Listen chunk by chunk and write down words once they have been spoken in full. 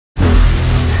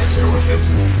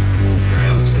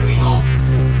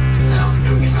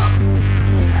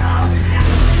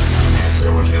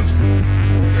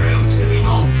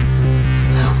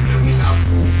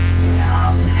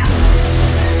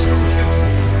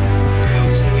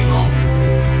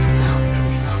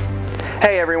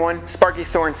Hey everyone, Sparky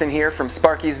here from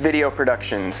Sparky's Video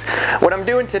Productions. What I'm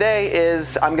doing today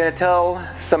is I'm going to tell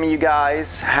some of you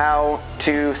guys how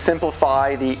to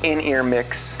simplify the in-ear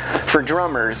mix for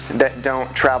drummers that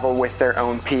don't travel with their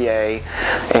own PA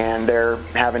and they're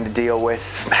having to deal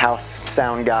with house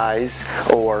sound guys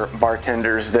or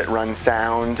bartenders that run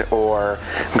sound or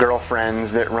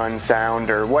girlfriends that run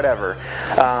sound or whatever.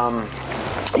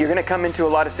 You're going to come into a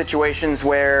lot of situations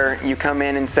where you come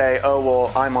in and say, oh,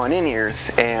 well, I'm on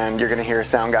in-ears, and you're going to hear a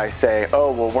sound guy say,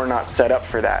 oh, well, we're not set up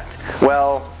for that.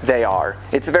 Well, they are.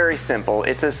 It's very simple.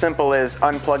 It's as simple as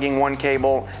unplugging one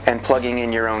cable and plugging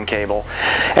in your own cable.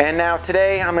 And now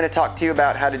today I'm going to talk to you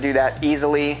about how to do that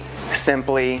easily,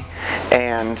 simply,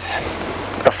 and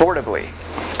affordably.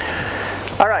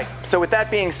 Alright, so with that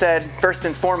being said, first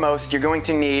and foremost, you're going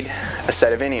to need a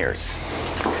set of in-ears.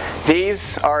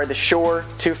 These are the Shure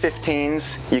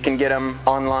 215s. You can get them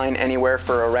online anywhere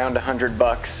for around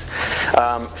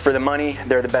 $100. For the money,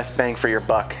 they're the best bang for your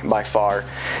buck by far.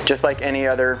 Just like any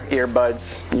other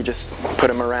earbuds, you just put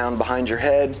them around behind your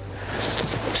head,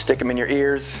 stick them in your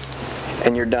ears,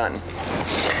 and you're done.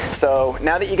 So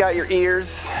now that you got your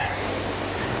ears,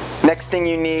 next thing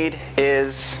you need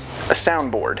is a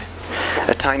soundboard,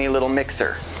 a tiny little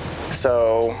mixer.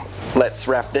 So let's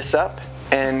wrap this up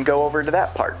and go over to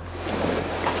that part.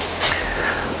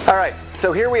 Alright,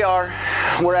 so here we are.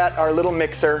 We're at our little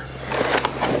mixer.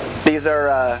 These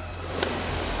are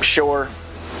Shure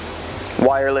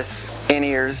wireless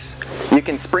in-ears. You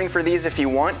can spring for these if you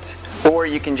want, or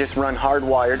you can just run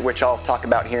hardwired, which I'll talk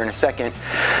about here in a second.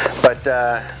 But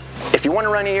if you want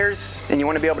to run ears and you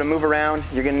want to be able to move around,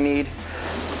 you're going to need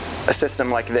a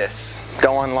system like this.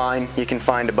 Go online, you can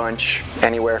find a bunch,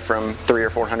 anywhere from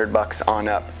 $300 or $400 on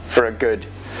up for a good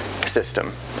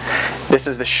system. This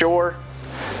is the Shure.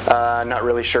 Not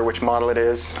really sure which model it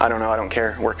is. I don't know, I don't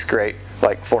care. It works great.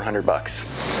 Like $400.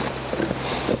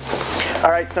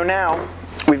 Alright, so now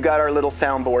we've got our little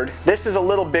soundboard. This is a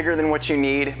little bigger than what you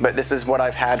need, but this is what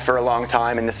I've had for a long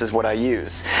time and this is what I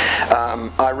use.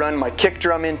 I run my kick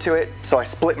drum into it, so I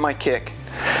split my kick.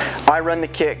 I run the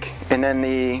kick and then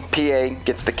the PA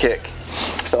gets the kick.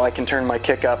 So I can turn my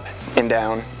kick up and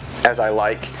down as I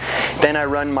like. Then I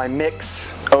run my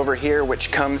mix over here,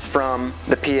 which comes from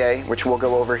the PA, which we'll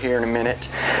go over here in a minute.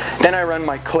 Then I run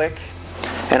my click,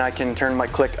 and I can turn my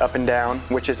click up and down,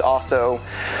 which is also,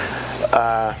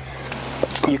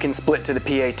 you can split to the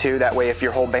PA too. That way if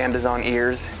your whole band is on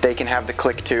ears, they can have the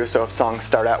click too, so if songs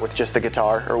start out with just the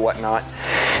guitar or whatnot.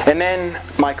 And then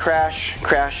my crash,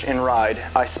 and ride.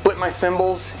 I split my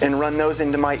cymbals and run those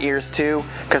into my ears too,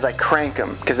 because I crank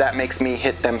them, because that makes me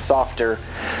hit them softer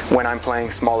when I'm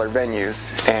playing smaller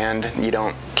venues, and you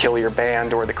don't kill your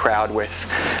band or the crowd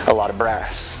with a lot of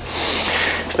brass.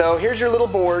 So here's your little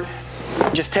board.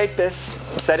 Just take this,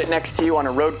 set it next to you on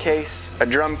a road case, a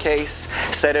drum case,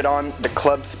 set it on the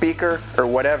club speaker or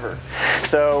whatever.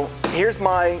 So here's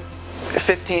my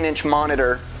 15-inch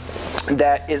monitor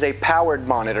that is a powered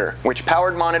monitor, which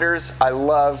powered monitors I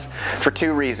love for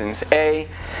two reasons. A,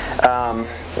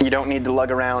 you don't need to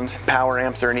lug around power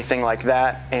amps or anything like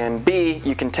that, and B,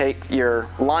 you can take your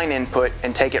line input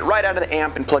and take it right out of the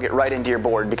amp and plug it right into your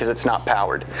board because it's not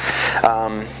powered.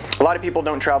 A lot of people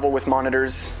don't travel with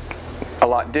monitors. A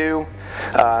lot do.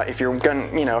 If you're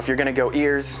gonna go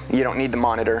ears, you don't need the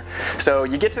monitor. So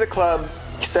you get to the club,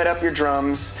 you set up your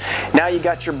drums. Now you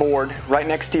got your board right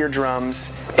next to your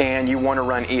drums, and you want to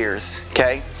run ears.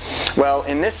 Okay. Well,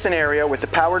 in this scenario with the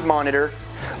powered monitor,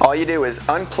 all you do is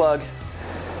unplug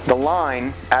the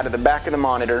line out of the back of the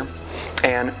monitor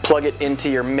and plug it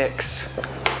into your mix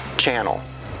channel.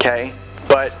 Okay.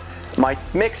 But my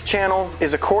mix channel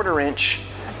is a 1/4 inch.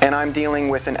 And I'm dealing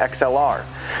with an XLR,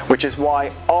 which is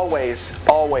why always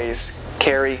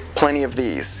carry plenty of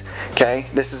these. Okay,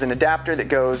 this is an adapter that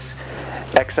goes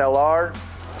XLR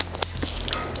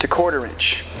to 1/4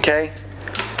 inch. Okay,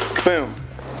 boom.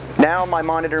 Now my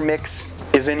monitor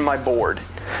mix is in my board.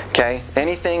 Okay,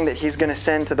 anything that he's going to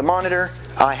send to the monitor,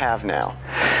 I have now.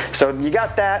 So you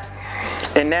got that,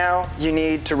 and now you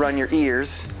need to run your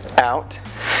ears out.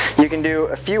 You can do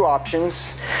a few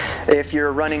options. If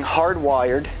you're running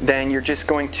hardwired, then you're just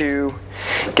going to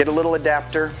get a little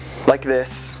adapter like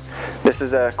this. This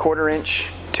is a 1/4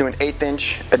 inch to an 1/8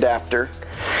 inch adapter.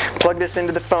 Plug this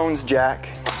into the phone's jack,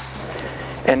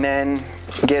 and then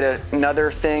get another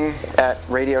thing at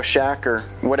Radio Shack or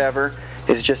whatever.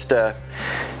 Is just a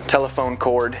telephone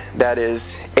cord that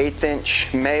is 1/8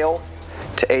 inch male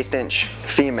to 1/8 inch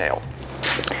female.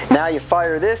 Now you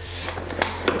fire this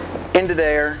into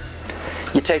there.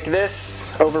 You take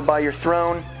this over by your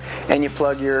throne and you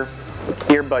plug your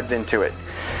earbuds into it.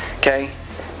 Okay?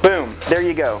 Boom. there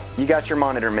you go. You got your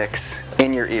monitor mix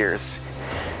in your ears.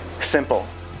 Simple,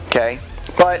 okay?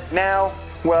 But now,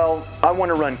 well, I want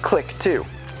to run click too.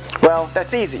 Well,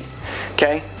 that's easy,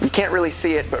 okay? You can't really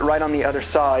see it, but right on the other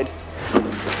side,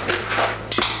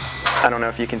 I don't know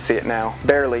if you can see it now,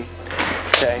 barely,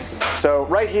 okay? So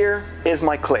right here is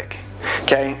my click,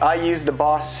 okay? I use the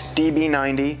Boss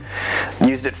DB90,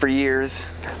 used it for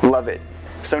years, love it.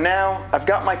 So now I've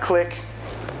got my click,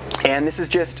 and this is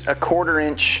just a 1/4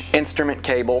 inch instrument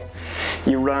cable.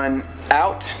 You run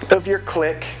out of your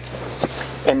click,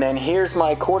 and then here's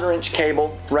my 1/4 inch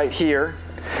cable right here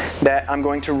that I'm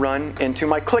going to run into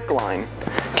my click line.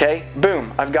 Okay,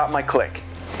 boom, I've got my click.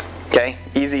 Okay,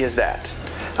 easy as that.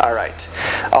 All right,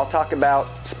 I'll talk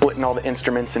about splitting all the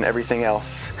instruments and everything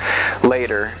else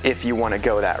later if you want to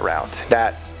go that route.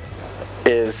 That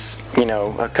is, you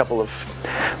know, a couple of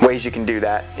ways you can do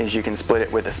that is you can split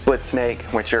it with a split snake,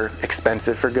 which are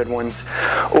expensive for good ones,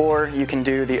 or you can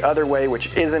do the other way,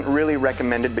 which isn't really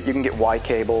recommended, but you can get Y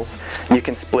cables. You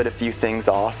can split a few things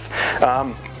off.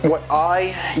 What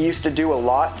I used to do a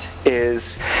lot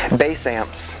is bass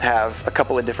amps have a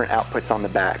couple of different outputs on the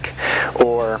back,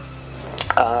 or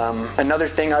another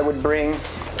thing I would bring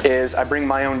is I bring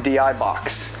my own DI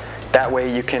box. That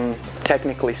way you can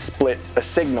technically split a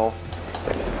signal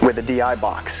with a DI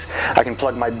box. I can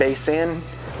plug my bass in,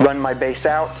 run my bass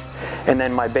out, and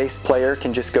then my bass player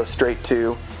can just go straight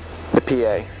to the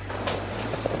PA.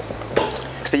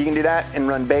 So you can do that and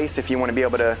run bass if you want to be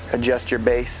able to adjust your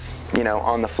bass, you know,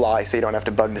 on the fly, so you don't have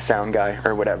to bug the sound guy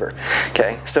or whatever.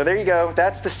 Okay, so there you go.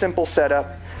 That's the simple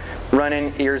setup,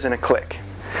 running ears and a click.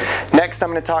 Next, I'm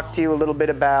going to talk to you a little bit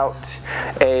about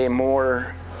a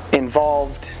more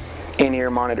involved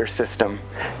in-ear monitor system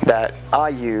that I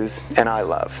use and I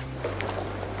love.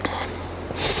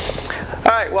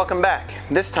 Alright, welcome back.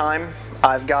 This time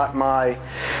I've got my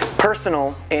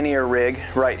personal in-ear rig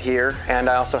right here, and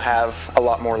I also have a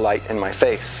lot more light in my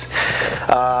face.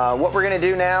 What we're going to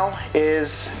do now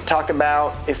is talk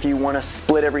about if you want to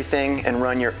split everything and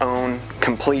run your own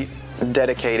complete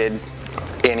dedicated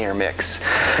in-ear mix.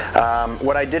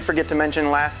 What I did forget to mention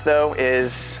last though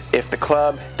is if the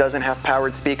club doesn't have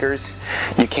powered speakers,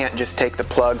 you can't just take the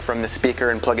plug from the speaker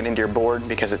and plug it into your board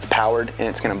because it's powered and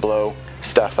it's going to blow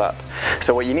stuff up.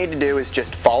 So what you need to do is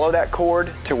just follow that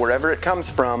cord to wherever it comes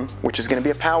from, which is going to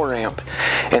be a power amp,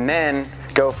 and then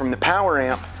go from the power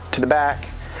amp to the back,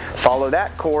 follow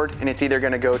that cord, and it's either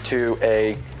going to go to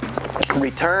a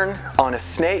return on a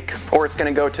snake, or it's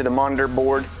going to go to the monitor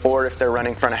board, or if they're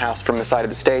running front of house from the side of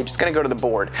the stage, it's going to go to the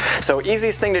board. So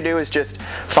easiest thing to do is just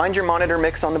find your monitor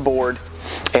mix on the board,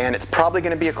 and it's probably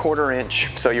going to be a 1/4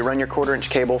 inch. So you run your 1/4 inch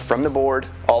cable from the board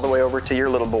all the way over to your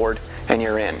little board, and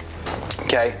you're in.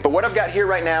 Okay, but what I've got here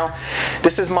right now,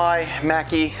 this is my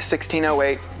Mackie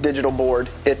 1608 digital board.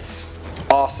 It's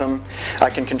awesome. I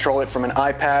can control it from an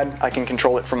iPad, I can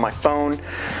control it from my phone,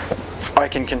 I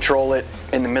can control it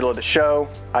in the middle of the show,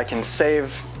 I can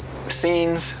save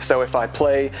scenes, so if I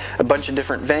play a bunch of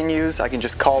different venues, I can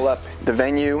just call up the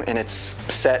venue and it's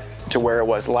set to where it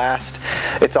was last.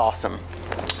 It's awesome.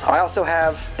 I also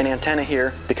have an antenna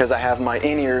here because I have my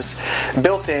in-ears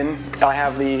built in. I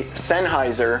have the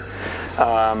Sennheiser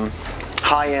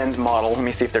high-end model. Let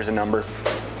me see if there's a number.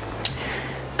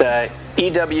 The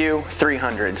EW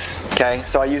 300s. Okay,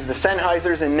 so I use the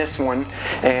Sennheisers in this one,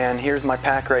 and here's my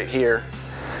pack right here.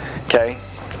 Okay,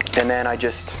 and then I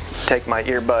just take my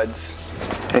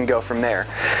earbuds and go from there.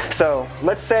 So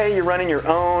let's say you're running your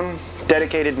own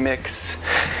dedicated mix.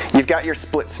 You've got your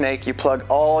split snake, you plug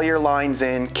all your lines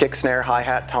in, kick, snare,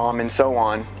 hi-hat, tom, and so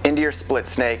on, into your split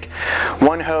snake.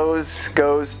 One hose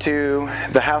goes to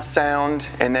the house sound,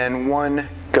 and then one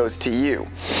goes to you.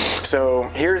 So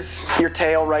here's your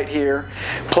tail right here.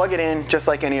 Plug it in just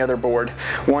like any other board.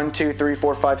 1, 2, 3,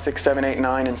 4, 5, 6, 7, 8,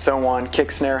 9, and so on.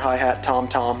 Kick, snare, hi-hat, tom,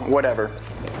 tom, whatever.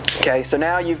 Okay, so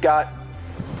now you've got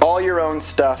all your own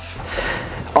stuff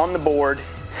on the board.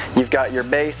 You've got your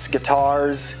bass,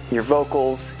 guitars, your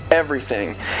vocals,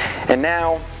 everything. And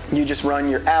now you just run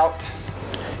your out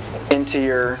into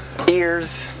your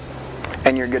ears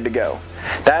and you're good to go.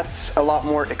 That's a lot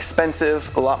more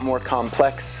expensive, a lot more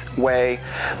complex way,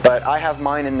 but I have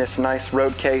mine in this nice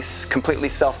road case, completely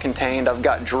self-contained. I've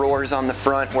got drawers on the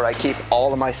front where I keep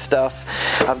all of my stuff.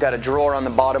 I've got a drawer on the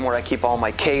bottom where I keep all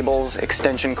my cables,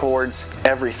 extension cords,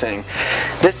 everything.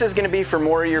 This is going to be for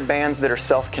more of your bands that are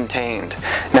self-contained.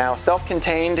 Now,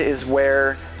 self-contained is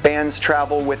where bands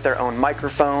travel with their own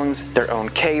microphones, their own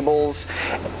cables,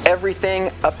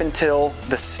 everything up until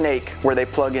the snake where they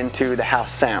plug into the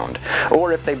house sound.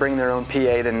 Or if they bring their own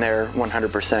PA, then they're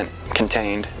 100%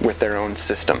 contained with their own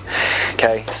system.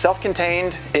 Okay,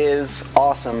 self-contained is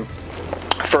awesome.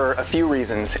 for a few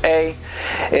reasons. A,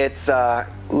 it's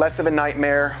less of a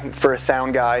nightmare for a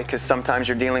sound guy, because sometimes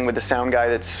you're dealing with a sound guy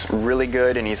that's really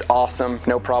good and he's awesome,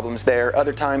 no problems there.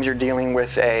 Other times you're dealing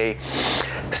with a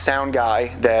sound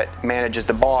guy that manages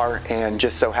the bar and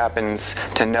just so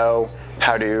happens to know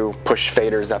how to push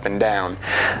faders up and down.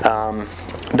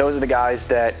 Those are the guys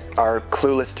that are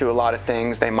clueless to a lot of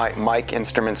things. They might mic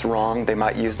instruments wrong, they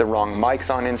might use the wrong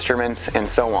mics on instruments, and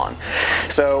so on.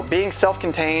 So being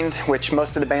self-contained, which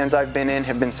most of the bands I've been in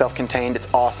have been self-contained,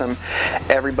 it's awesome.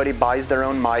 Everybody buys their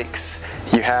own mics.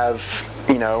 You have,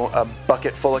 you know, a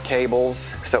bucket full of cables,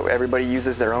 so everybody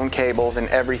uses their own cables and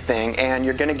everything, and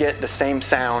you're gonna get the same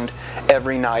sound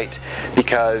every night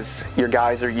because your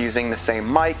guys are using the same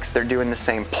mics, they're doing the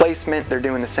same placement, they're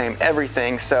doing the same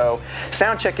everything, so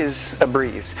sound check is a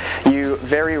breeze. You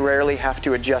very rarely have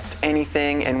to adjust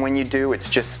anything, and when you do, it's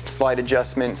just slight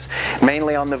adjustments,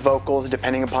 mainly on the vocals,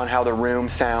 depending upon how the room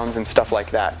sounds and stuff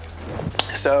like that.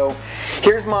 So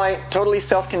here's my totally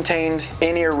self-contained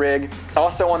in-ear rig.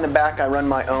 Also on the back I run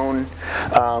my own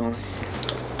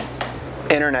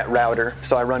internet router,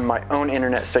 so I run my own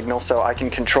internet signal, so I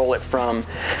can control it from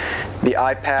the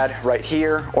iPad right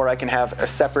here, or I can have a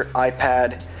separate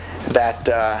iPad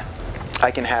that I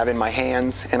can have in my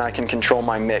hands, and I can control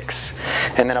my mix.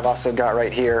 And then I've also got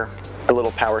right here a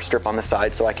little power strip on the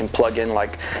side, so I can plug in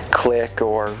like click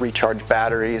or recharge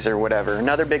batteries or whatever.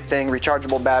 Another big thing,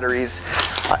 rechargeable batteries.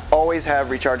 I always have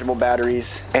rechargeable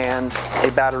batteries and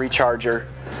a battery charger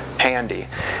handy.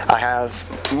 I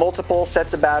have multiple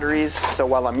sets of batteries, so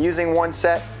while I'm using one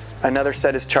set, another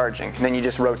set is charging, and then you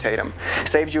just rotate them.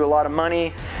 Saves you a lot of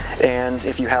money, and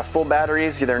if you have full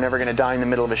batteries, they're never going to die in the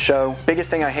middle of a show.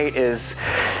 Biggest thing I hate is,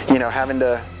 you know, having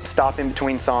to stop in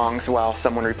between songs while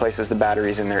someone replaces the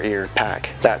batteries in their ear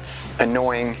pack. That's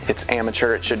annoying, it's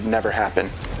amateur, it should never happen.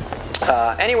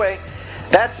 Anyway,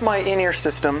 that's my in-ear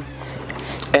system,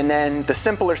 and then the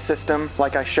simpler system,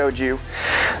 like I showed you,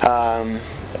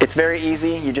 it's very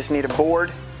easy. You just need a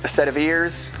board, a set of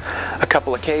ears, a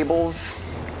couple of cables,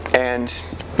 and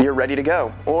you're ready to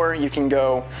go. Or you can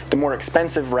go the more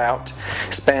expensive route,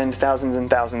 spend thousands and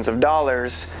thousands of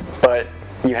dollars, but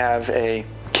you have a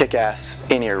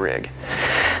kick-ass in-ear rig.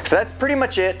 So that's pretty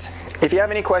much it. If you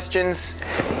have any questions,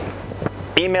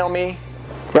 email me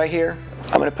right here.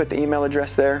 I'm going to put the email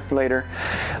address there later.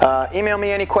 Email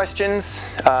me any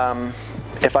questions.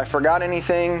 If I forgot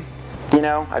anything, you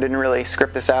know, I didn't really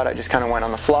script this out, I just kind of went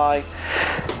on the fly,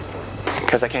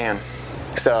 because I can.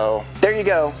 So there you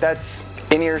go,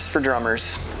 that's In-Ears for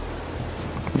Drummers,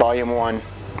 Volume 1,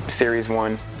 Series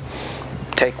 1,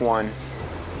 Take 1.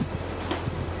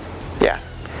 Yeah.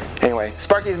 Anyway,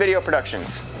 Sparky's Video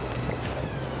Productions.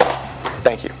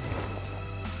 Thank you.